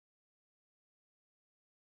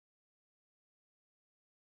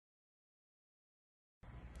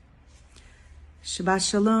Shabbat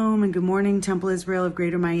Shalom and good morning, Temple Israel of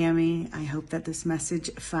Greater Miami. I hope that this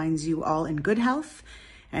message finds you all in good health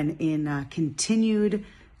and in continued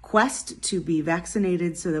quest to be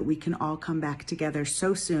vaccinated so that we can all come back together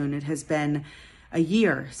so soon. It has been a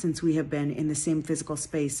year since we have been in the same physical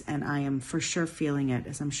space, and I am for sure feeling it,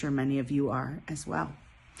 as I'm sure many of you are as well.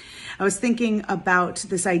 I was thinking about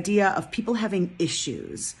this idea of people having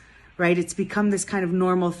issues, right? It's become this kind of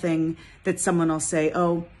normal thing that someone will say,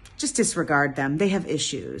 oh, just disregard them. They have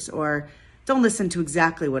issues. Or don't listen to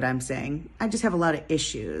exactly what I'm saying. I just have a lot of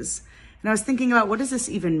issues. And I was thinking about, what does this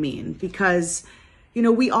even mean? Because,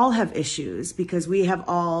 we all have issues because we have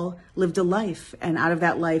all lived a life. And out of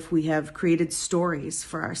that life, we have created stories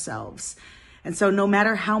for ourselves. And so no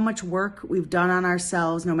matter how much work we've done on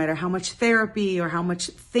ourselves, no matter how much therapy or how much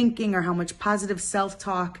thinking or how much positive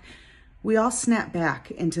self-talk, we all snap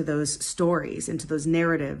back into those stories, into those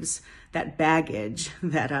narratives, that baggage,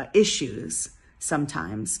 that issues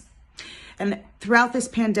sometimes. And throughout this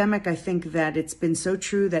pandemic, I think that it's been so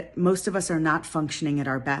true that most of us are not functioning at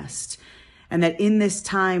our best. And that in this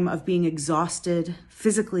time of being exhausted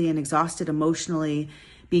physically and exhausted emotionally,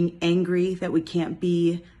 being angry that we can't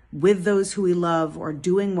be with those who we love or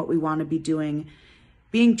doing what we want to be doing,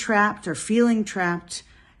 being trapped or feeling trapped,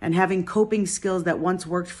 and having coping skills that once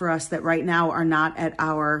worked for us that right now are not at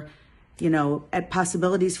our, at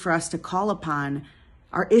possibilities for us to call upon,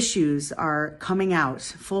 our issues are coming out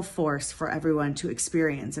full force for everyone to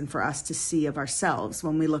experience and for us to see of ourselves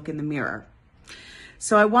when we look in the mirror.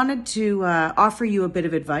 So I wanted to offer you a bit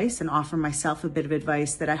of advice and offer myself a bit of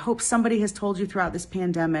advice that I hope somebody has told you throughout this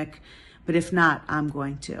pandemic, but if not, I'm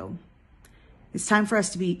going to. It's time for us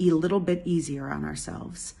to be a little bit easier on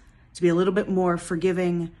ourselves, to be a little bit more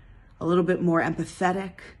forgiving, a little bit more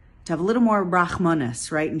empathetic, to have a little more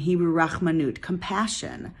rachmanis, right? In Hebrew, rachmanut,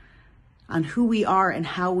 compassion on who we are and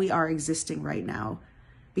how we are existing right now.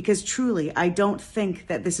 Because truly, I don't think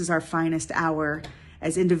that this is our finest hour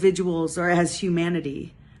as individuals or as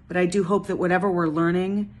humanity. But I do hope that whatever we're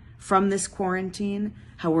learning from this quarantine,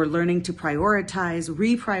 how we're learning to prioritize,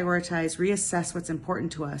 reassess what's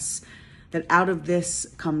important to us, that out of this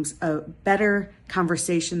comes a better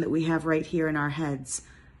conversation that we have right here in our heads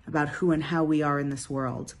about who and how we are in this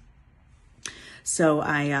world. So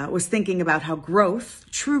I was thinking about how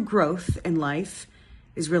true growth in life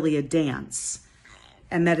is really a dance,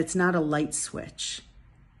 and that it's not a light switch,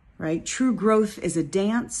 right? True growth is a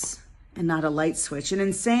dance and not a light switch. And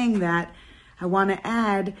in saying that, I want to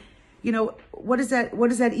add, what does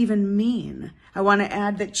that even mean? I want to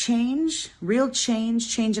add that real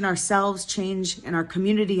change in ourselves, change in our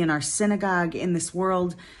community, in our synagogue, in this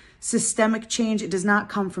world, systemic change, it does not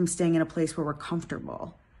come from staying in a place where we're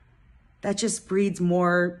comfortable. That just breeds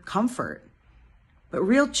more comfort. But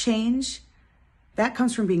real change, that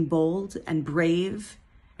comes from being bold and brave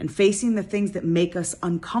and facing the things that make us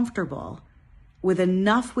uncomfortable with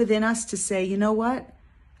enough within us to say, you know what?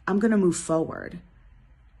 I'm going to move forward.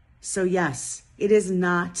 So yes, it is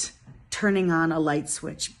not turning on a light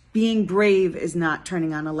switch. Being brave is not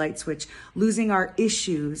turning on a light switch. Losing our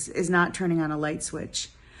issues is not turning on a light switch.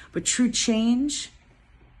 But true change,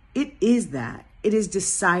 it is that. It is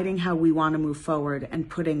deciding how we want to move forward and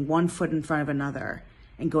putting one foot in front of another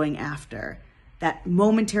and going after that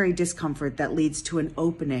momentary discomfort that leads to an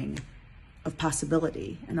opening of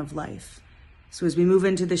possibility and of life. So as we move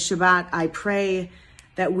into the Shabbat, I pray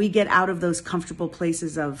that we get out of those comfortable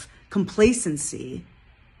places of complacency,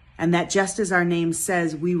 and that just as our name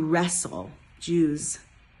says, we wrestle, Jews,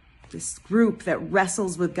 this group that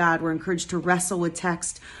wrestles with God. We're encouraged to wrestle with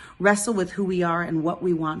text, wrestle with who we are and what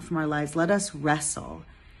we want from our lives. Let us wrestle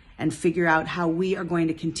and figure out how we are going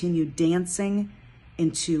to continue dancing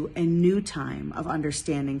into a new time of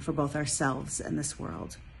understanding for both ourselves and this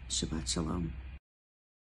world. Shabbat Shalom.